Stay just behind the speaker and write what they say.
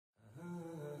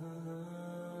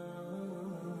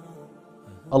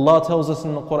Allah tells us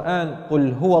in the Quran,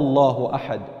 قُلْ هُوَ اللَّهُ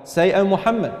أَحَدٌ. Say, O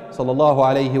Muhammad sallallahu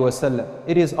alayhi wasallam,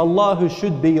 it is Allah who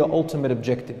should be your ultimate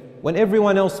objective. When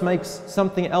everyone else makes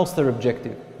something else their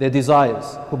objective, their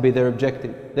desires could be their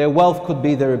objective, their wealth could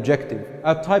be their objective,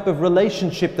 a type of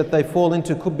relationship that they fall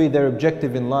into could be their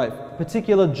objective in life, a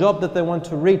particular job that they want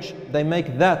to reach, they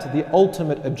make that the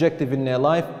ultimate objective in their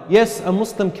life. Yes, a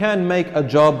Muslim can make a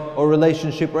job or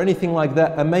relationship or anything like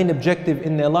that a main objective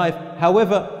in their life.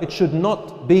 However, it should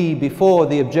not be before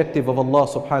the objective of Allah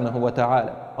subhanahu wa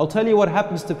ta'ala. I'll tell you what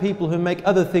happens to people who make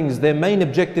other things their main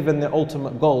objective and their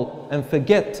ultimate goal and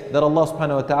forget that Allah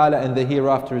subhanahu wa ta'ala and the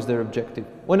hereafter is their objective.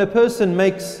 When a person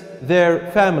makes their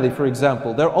family, for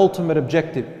example, their ultimate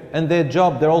objective, and their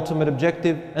job their ultimate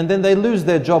objective, and then they lose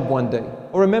their job one day,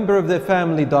 or a member of their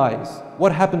family dies,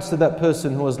 what happens to that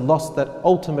person who has lost that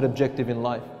ultimate objective in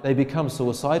life? They become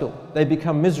suicidal. They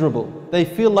become miserable. They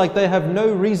feel like they have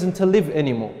no reason to live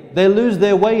anymore. They lose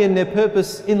their way and their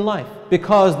purpose in life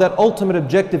because that ultimate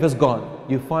objective has gone.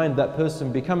 You find that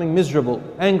person becoming miserable,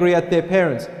 angry at their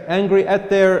parents, angry at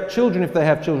their children if they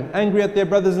have children, angry at their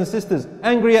brothers and sisters,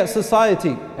 angry at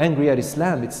society, angry at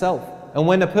Islam itself. And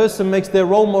when a person makes their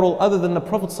role model other than the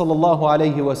Prophet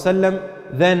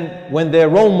ﷺ, then when their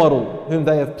role model, whom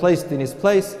they have placed in his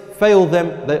place, fail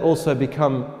them, they also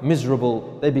become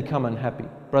miserable, they become unhappy.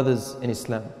 Brothers in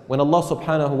Islam, when Allah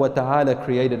subhanahu wa ta'ala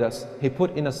created us, He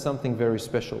put in us something very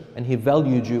special and He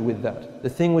valued you with that. The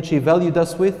thing which He valued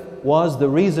us with was the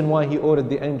reason why He ordered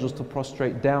the angels to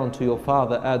prostrate down to your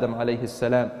father Adam alayhi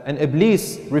salam. And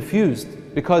Iblis refused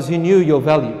because he knew your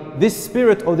value. This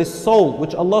spirit or this soul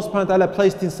which Allah subhanahu wa ta'ala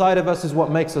placed inside of us is what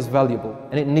makes us valuable,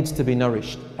 and it needs to be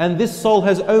nourished. And this soul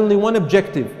has only one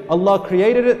objective. Allah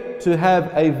created it to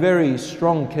have a very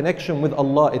strong connection with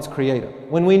Allah, its creator.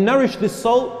 When we nourish this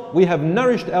soul, we have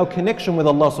nourished our connection with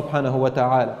Allah subhanahu wa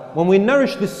ta'ala. When we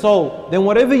nourish this soul, then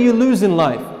whatever you lose in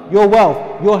life, your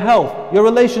wealth, your health, your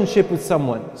relationship with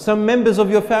someone, some members of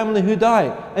your family who die,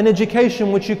 an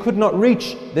education which you could not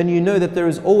reach, then you know that there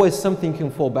is always something you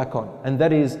can fall back on. And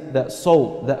that is that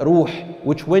soul, that ruh,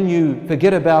 which when you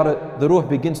forget about it, the ruh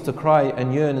begins to cry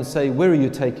and yearn and say, where are you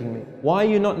taking me? Why are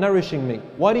you not nourishing me?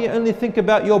 Why do you only think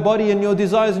about your body and your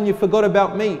desires and you forgot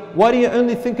about me? Why do you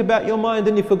only think about your mind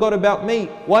and you forgot about me?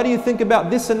 Why do you think about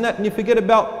this and that and you forget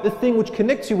about the thing which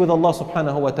connects you with Allah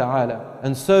subhanahu wa ta'ala?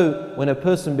 And so when a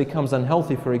person becomes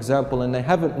unhealthy, for example, and they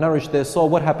haven't nourished their soul,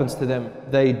 what happens to them?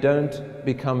 They don't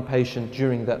become patient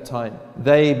during that time.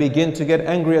 They begin to get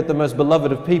angry at the most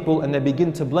beloved of people and they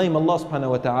begin to blame Allah subhanahu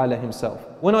wa ta'ala Himself.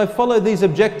 When I follow these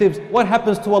objectives, what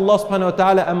happens to Allah subhanahu wa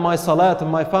ta'ala and my salat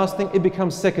and my fasting? It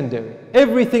becomes secondary.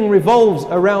 Everything revolves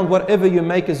around whatever you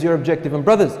make as your objective. And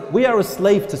brothers, we are a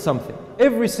slave to something.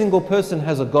 Every single person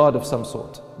has a God of some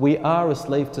sort. We are a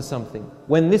slave to something.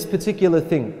 When this particular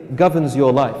thing governs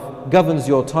your life, governs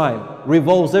your time,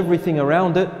 revolves everything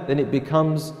around it, then it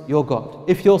becomes your God.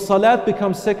 If your salat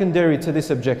becomes secondary to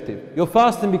this objective, your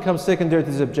fasting becomes secondary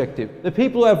to this objective, the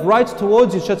people who have rights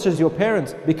towards you, such as your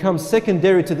parents, become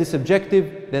secondary to this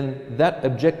objective, then that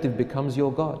objective becomes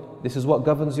your God. This is what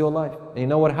governs your life. And you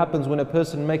know what happens when a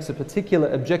person makes a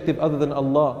particular objective other than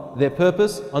Allah their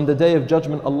purpose? On the Day of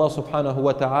Judgment, Allah subhanahu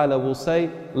wa ta'ala will say,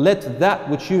 let that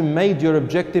which you made your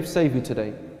objective save you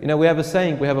today. You know, we have a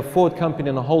saying, we have a Ford company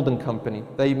and a Holden company.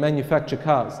 They manufacture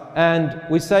cars. And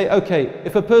we say, okay,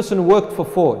 if a person worked for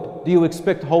Ford, do you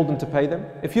expect Holden to pay them?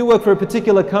 If you work for a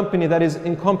particular company that is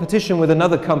in competition with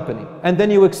another company, and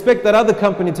then you expect that other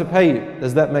company to pay you,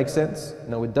 does that make sense?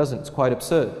 No, it doesn't. It's quite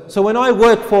absurd. So when I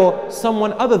work for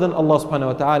someone other than Allah subhanahu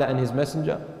wa ta'ala and His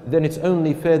Messenger, then it's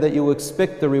only fair that you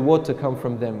expect the reward to come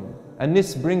from them. And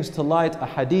this brings to light a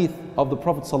hadith of the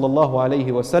Prophet sallallahu alaihi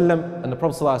wasallam. And the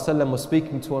Prophet sallallahu alaihi wasallam was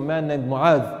speaking to a man named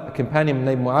Mu'adh, a companion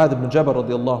named Mu'adh ibn Jabal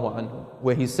radiallahu anhu,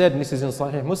 where he said, and this is in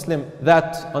Sahih Muslim,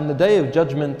 that on the Day of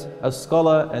Judgment, a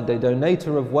scholar and a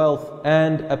donator of wealth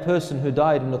and a person who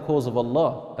died in the cause of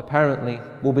Allah apparently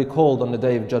will be called on the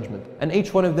Day of Judgment. And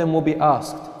each one of them will be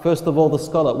asked, first of all the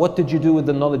scholar, what did you do with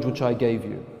the knowledge which I gave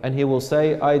you? And he will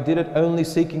say, I did it only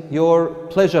seeking your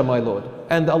pleasure, my Lord.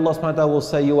 And Allah subhanahu wa ta'ala will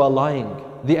say, you are lying.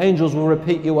 The angels will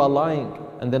repeat, you are lying.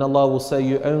 And then Allah will say,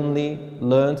 you only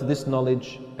learned this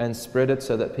knowledge and spread it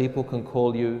so that people can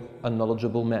call you a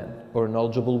knowledgeable man or a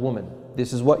knowledgeable woman.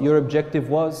 This is what your objective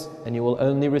was, and you will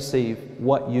only receive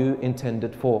what you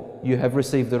intended for. you have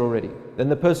received it already. Then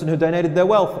the person who donated their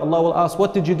wealth, Allah will ask,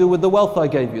 what did you do with the wealth I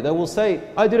gave you? They will say,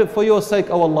 I did it for your sake,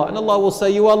 O Allah. And Allah will say,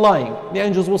 you are lying. The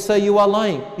angels will say, you are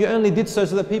lying. You only did so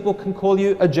that people can call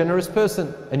you a generous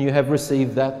person, and you have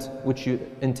received that which you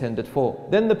intended for.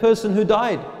 Then the person who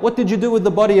died, what did you do with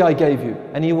the body I gave you?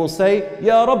 And he will say,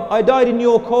 Ya Rabb, I died in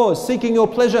your cause, seeking your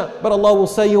pleasure. But Allah will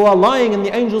say, you are lying, and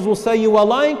the angels will say, you are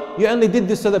lying. You only did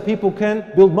this so that people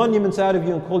can build monuments out of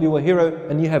you and call you a hero,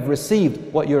 and you have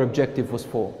received what your objective was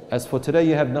for. As for today,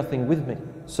 you have nothing with me.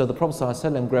 So the Prophet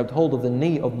ﷺ grabbed hold of the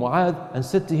knee of Mu'adh and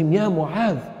said to him, Ya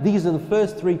Mu'adh, these are the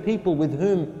first 3 people with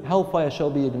whom hellfire shall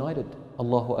be ignited.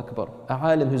 Allahu Akbar. A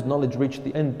alim whose knowledge reached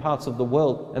the end parts of the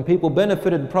world, and people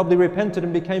benefited, probably repented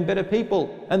and became better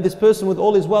people. And this person with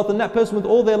all his wealth and that person with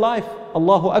all their life,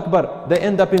 Allahu Akbar, they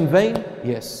end up in vain?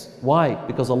 Yes. Why?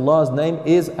 Because Allah's name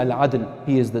is Al-Adl.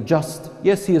 He is the just.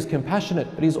 Yes, He is compassionate,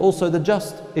 but He's also the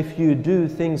just. If you do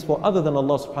things for other than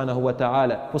Allah subhanahu wa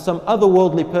ta'ala, for some other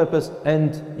worldly purpose,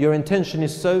 and your intention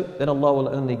is so, then Allah will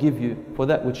only give you for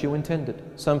that which you intended.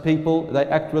 Some people, they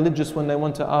act religious when they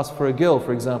want to ask for a girl,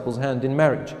 for example's hand, in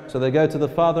marriage. So they go to the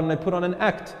father and they put on an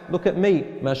act. Look at me,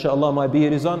 mashallah, my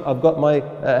beard is on, I've got my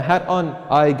hat on,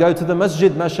 I go to the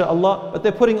masjid, mashallah, but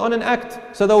they're putting on an act.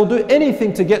 So they will do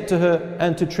anything to get to her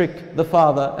and to trick the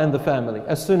father and the family.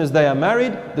 As soon as they are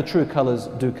married, the true colors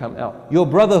do come out. Your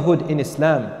brotherhood in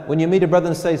Islam, when you meet a brother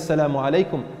and say Assalamu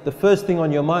Alaikum, the first thing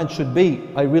on your mind should be,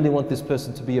 I really want this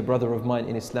person to be a brother of mine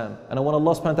in Islam, and I want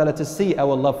Allah subhanahu wa ta'ala to see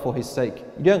our love for his sake.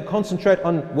 You don't concentrate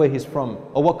on where he's from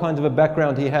or what kind of a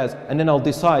background he has, and then I'll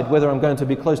decide whether I'm going to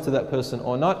be close to that person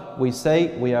or not. We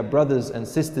say we are brothers and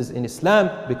sisters in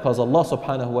Islam because Allah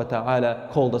subhanahu wa ta'ala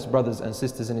called us brothers and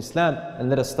sisters in Islam, and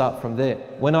let us start from there.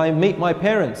 When I meet my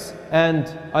parents and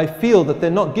I feel that they're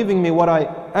not giving me what I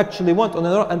actually want, or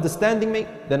they're not understanding me,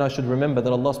 then I should remember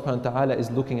that Allah subhanahu wa ta'ala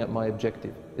is looking at my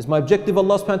objective. Is my objective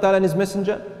Allah subhanahu wa ta'ala and His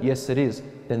Messenger? Yes, it is.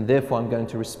 Then therefore I'm going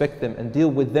to respect them and deal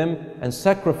with them and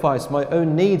sacrifice my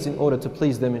own needs in order to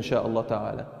please them, insha'Allah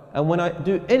ta'ala. And when I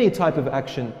do any type of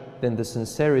action, then the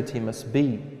sincerity must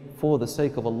be for the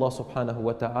sake of Allah subhanahu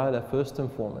wa ta'ala first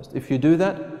and foremost. If you do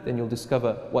that, then you'll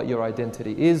discover what your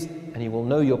identity is, and you will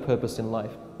know your purpose in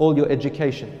life. All your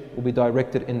education will be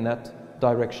directed in that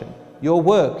direction. Your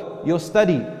work, your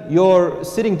study, your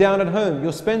sitting down at home,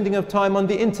 your spending of time on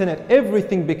the internet,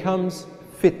 everything becomes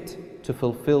fit to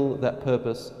fulfill that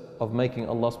purpose of making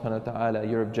Allah subhanahu wa ta'ala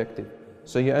your objective.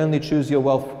 So you only choose your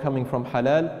wealth coming from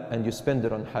halal, and you spend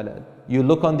it on halal. You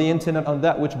look on the internet on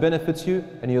that which benefits you,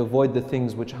 and you avoid the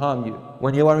things which harm you.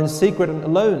 When you are in secret and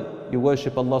alone, you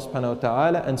worship Allah subhanahu wa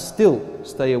ta'ala and still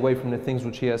stay away from the things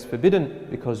which He has forbidden,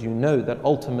 because you know that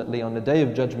ultimately on the Day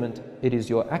of Judgment, it is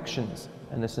your actions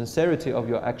and the sincerity of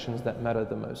your actions that matter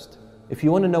the most. If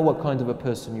you want to know what kind of a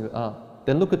person you are,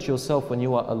 then look at yourself when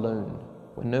you are alone,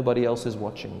 when nobody else is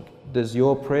watching. Does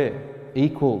your prayer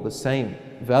equal the same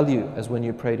value as when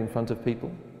you prayed in front of people?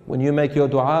 When you make your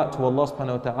dua to Allah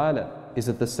subhanahu wa ta'ala, is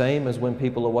it the same as when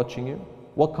people are watching you?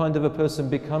 What kind of a person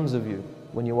becomes of you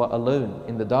when you are alone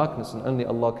in the darkness and only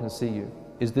Allah can see you?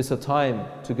 Is this a time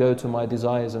to go to my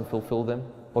desires and fulfill them?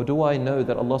 Or do I know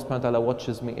that Allah subhanahu wa ta'ala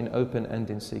watches me in open and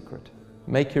in secret?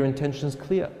 Make your intentions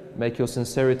clear. Make your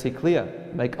sincerity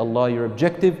clear. Make Allah your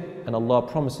objective, and Allah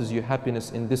promises you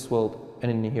happiness in this world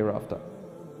and in the hereafter.